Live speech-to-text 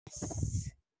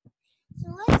So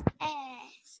what's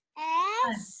S?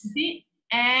 S. See?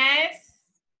 S-C-A-R-S.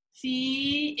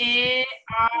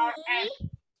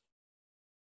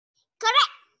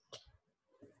 Correct.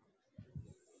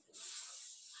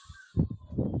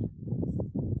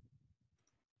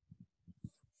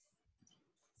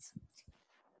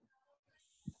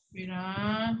 Wait,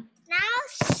 Now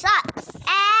socks.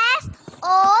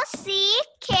 S-O-C-K-S.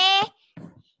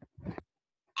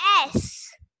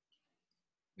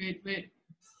 Wait.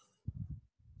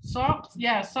 Socks?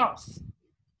 Yeah, socks.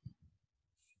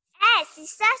 S. It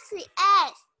starts with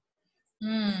S.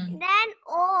 Then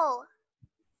O.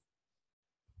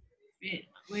 Wait.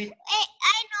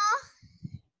 I know.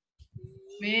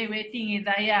 Waiting,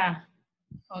 Isaiah.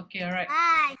 Okay, all right.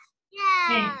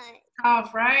 Yeah. Okay,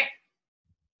 half, right?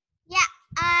 Yeah.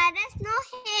 There's no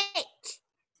H.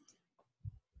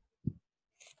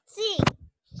 C.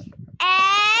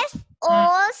 S-O-C-K-S.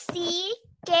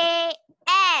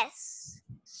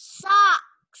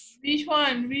 Socks. Which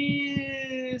one?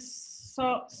 Which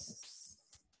socks?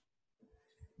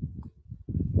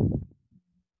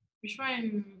 Which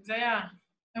one, Zaya?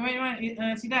 Wait,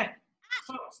 see that?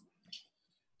 Socks.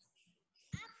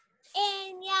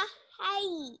 In your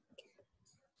height.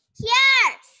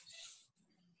 Here.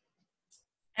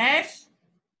 S?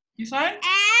 This one?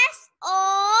 S-O-C-K-S.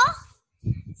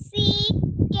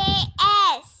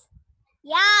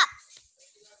 Yup.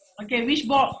 Okay, which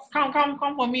box? Count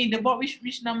for me. The box,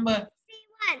 which number?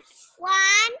 1,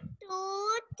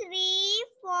 2, 3,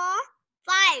 4,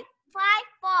 5. 5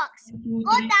 box. 1, 2,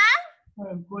 Go 3, down.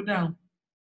 4. Go down.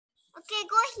 Okay,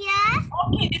 go here.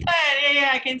 Okay, this one.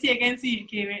 Yeah, I can see.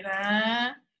 Okay, wait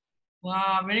lah.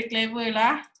 Wow, very clever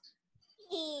lah.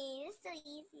 It's so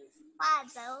easy.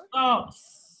 Puzzle. Socks.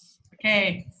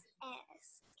 Okay.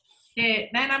 S. Okay,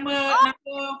 now number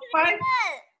 5.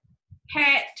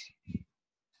 Hat.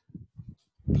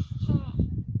 Come on.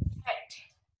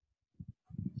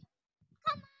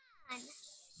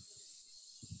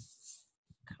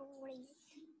 Great.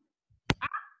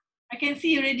 I can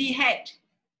see already hat.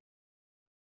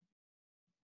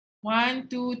 1,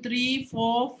 2, 3,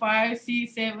 4, 5,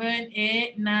 6, 7,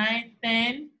 8, 9,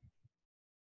 10.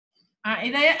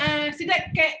 Isaiah, see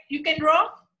that cat you can draw?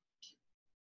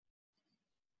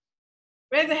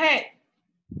 Where's the hat?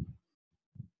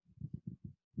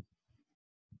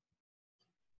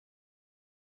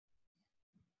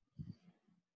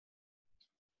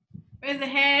 Where's the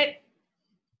hat?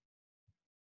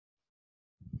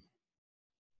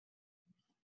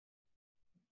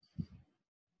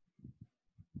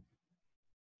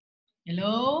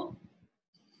 Hello?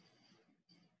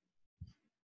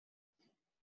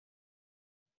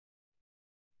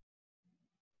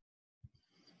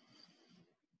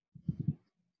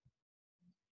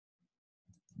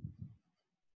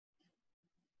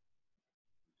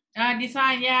 This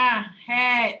one, yeah,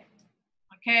 hat.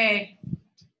 Okay.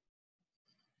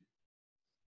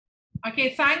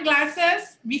 Okay,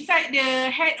 sunglasses beside the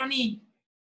hat only.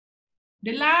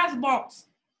 The last box.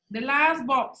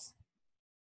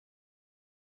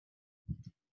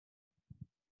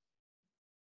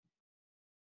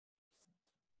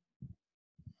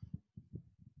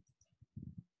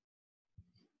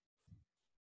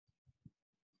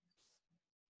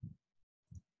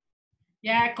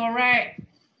 Yeah, correct.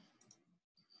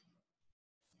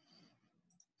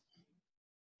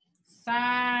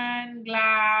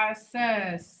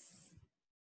 Sunglasses.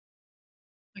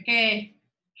 Okay.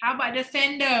 How about the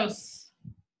sandals?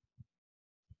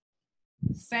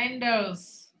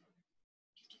 Sandals.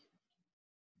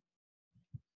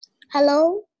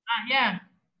 Hello? Yeah.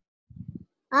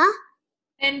 Huh?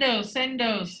 Sandals.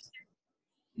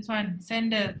 This one,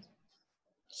 sandals.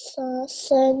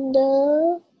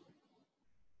 Sandal.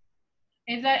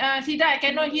 Is that, Sida, I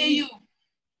cannot hear you.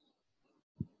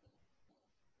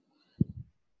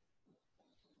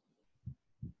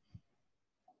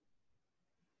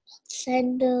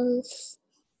 Sandals.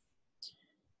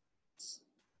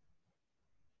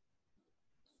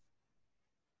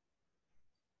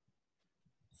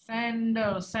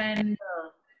 Sandal. Shiny.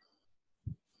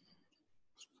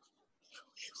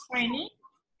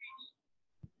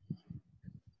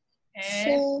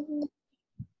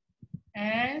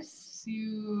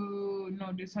 No,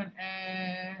 this one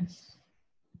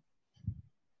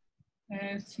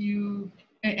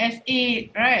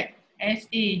S-A, right?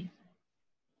 S-A.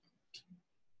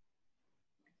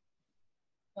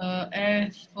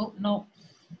 No.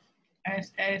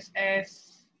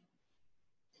 S.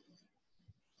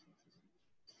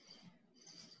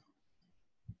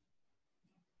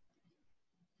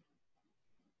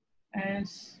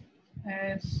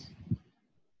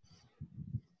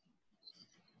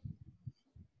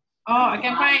 Oh, I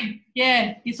can find.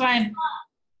 Yeah, this one.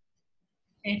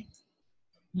 Okay.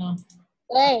 No,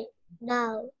 Hey,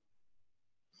 now.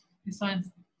 this one.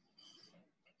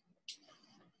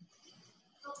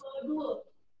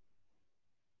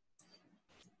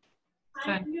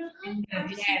 Sandal.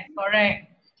 Yes, correct.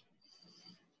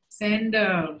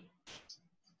 Sandal.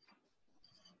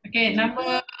 Okay, number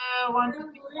 1, 2,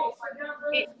 3, 4,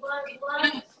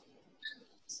 5,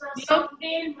 6,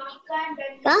 8. Glove.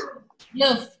 Huh?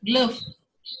 Glove. Glove.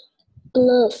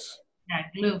 Glove. Yeah,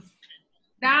 glove.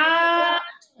 Down,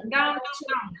 down, down,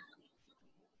 down.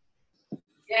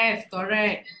 Yes,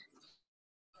 correct.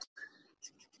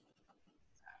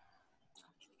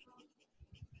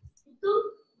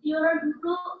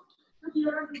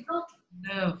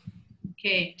 Glove.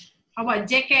 Okay. How about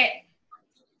jacket?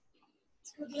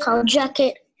 How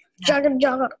jacket? Jacket,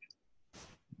 jacket.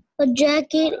 A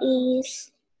jacket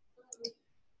is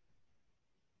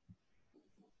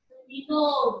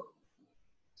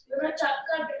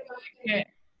Jacket.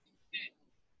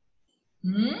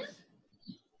 Hmm?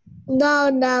 no.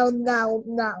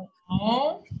 No.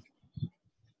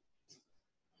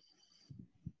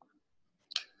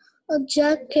 A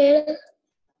jacket.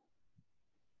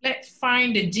 Let's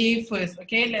find the J first.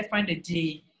 Okay, let's find the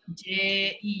J.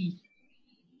 J-E.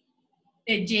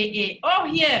 J-A. Oh,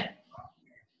 here.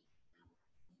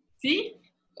 See?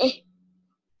 Eh.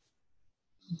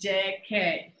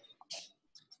 Jacket.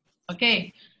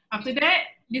 Okay. After that,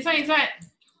 this one is what?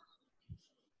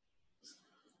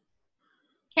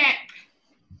 Cap.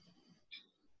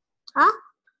 Huh?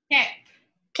 Cap.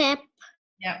 Cap.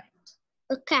 Yep.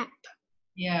 A cap.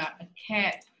 Yeah, a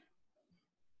cap.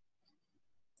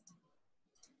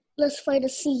 Let's find a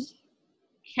C.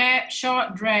 Cap,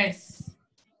 short dress.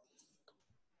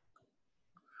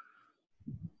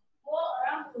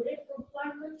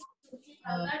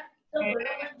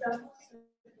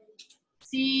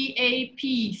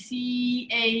 C-A-P.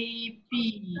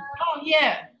 C-A-P. Oh,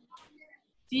 yeah.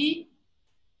 See?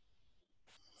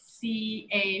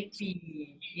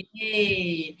 C-A-P.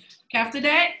 Yay. Okay, after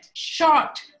that,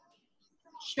 short.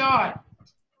 Short.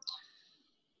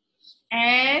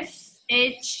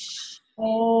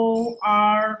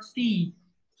 S-H-O-R-T.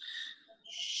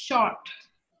 Short.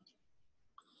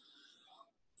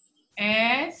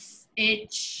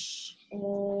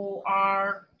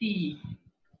 S-H-O-R-T.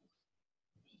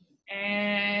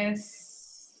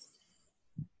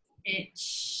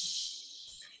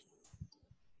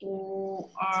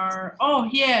 S-H-O-R. Oh,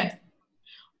 here.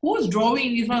 Who's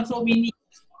drawing this one so many?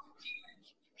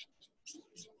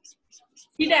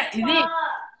 See that? Is it?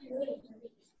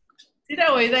 See that?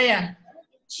 Or is that? Yeah.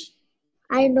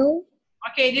 I know.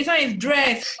 Okay, this one is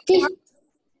dress. This,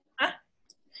 Huh?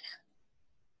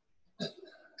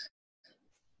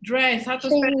 Dress. How to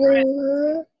spell dress?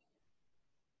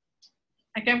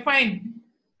 I can find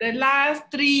the last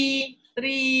three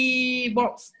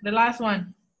box. The last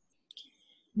one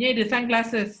near the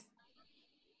sunglasses.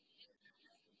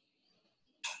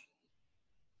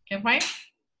 Can find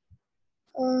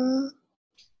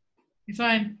this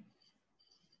one.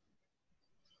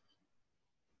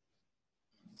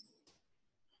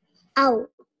 Ow.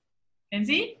 Can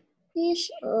see? This,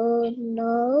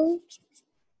 no.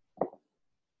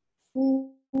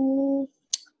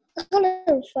 I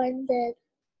can't find that.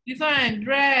 This one,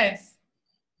 dress.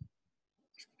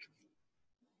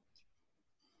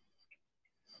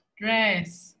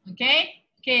 Dress. Okay?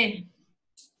 Okay.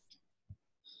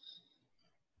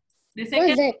 The What is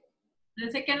second, that?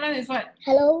 the second one is what?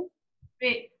 Hello?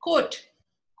 Wait, coat.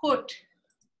 Coat.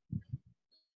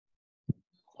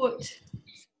 Coat.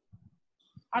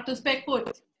 How to spell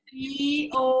coat?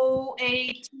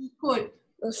 C-O-A-T, coat.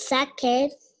 The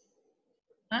second.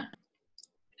 Huh?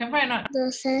 Can find or not?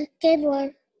 The second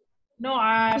one. No,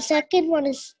 The second one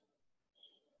is.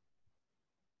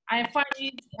 I find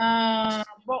it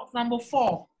box number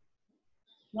 4.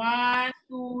 1,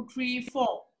 2, 3,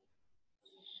 4.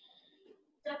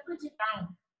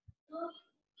 Down.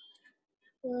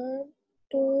 1,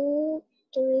 2,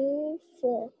 3,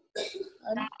 4.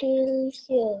 Until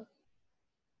here.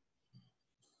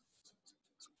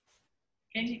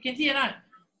 Can you see or not?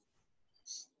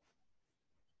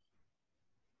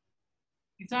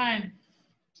 This one.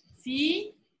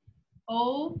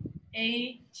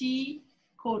 C-O-A-T,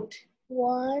 coat.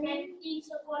 1, 2,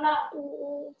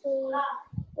 3,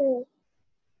 4.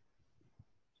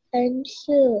 And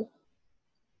here.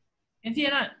 Can you see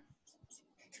or not?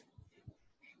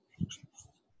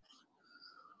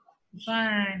 This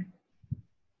one.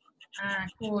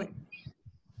 Coat.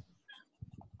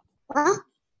 Huh?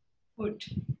 Coat.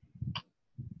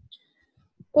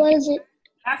 What is it?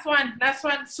 Last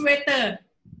one, sweater.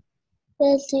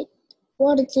 That's it.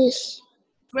 What is this?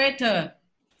 Sweater.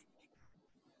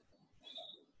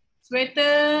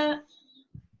 Sweater.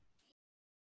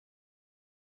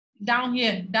 Down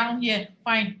here.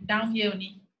 Fine. Down here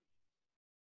only.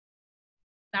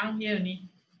 Down here only.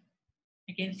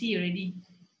 I can see already.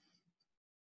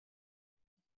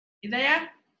 Is that?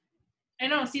 I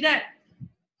know. See that?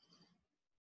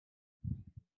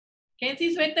 Can you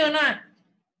see sweater or not?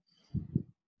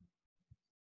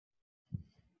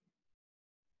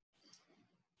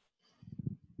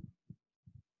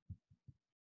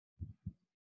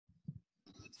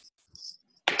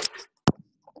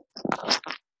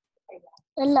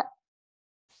 Ella.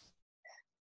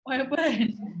 What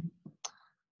happened?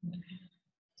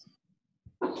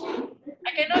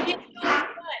 I cannot hear you.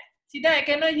 Sidat, I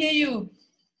cannot hear you.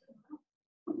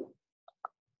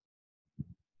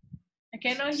 I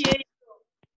cannot hear you.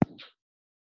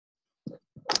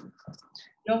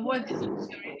 Your voice is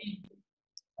already.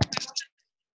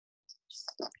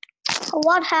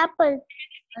 What happened?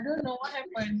 I don't know what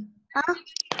happened. Huh?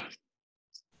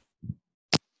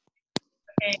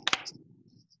 Okay.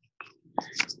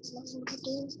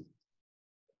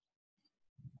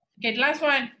 Okay, the last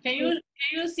one. Can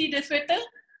you see the sweater?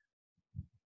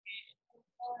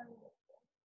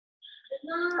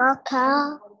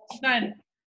 Okay. Done.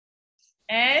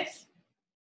 SWEATER.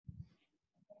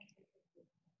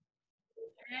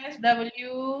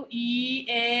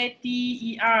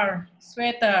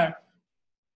 Sweater.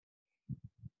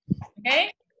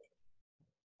 Okay?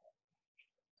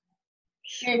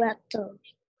 Sweater.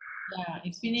 Yeah,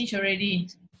 it's finished already.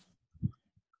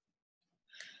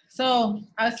 So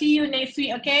I'll see you next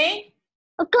week, okay?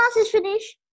 A class is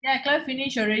finished. Yeah, class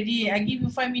finished already. I give you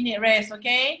 5-minute rest,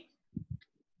 okay?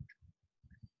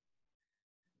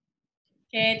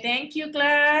 Okay, thank you,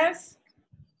 class.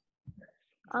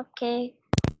 Okay.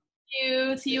 Thank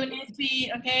you. See you next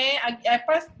week, okay? I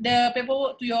pass the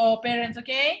paperwork to your parents,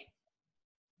 okay?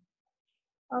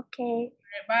 Okay.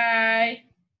 Bye.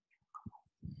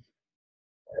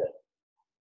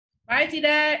 Bye,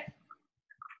 Sidat.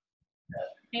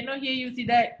 Cannot hear you,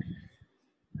 Sidat.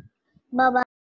 Bye bye.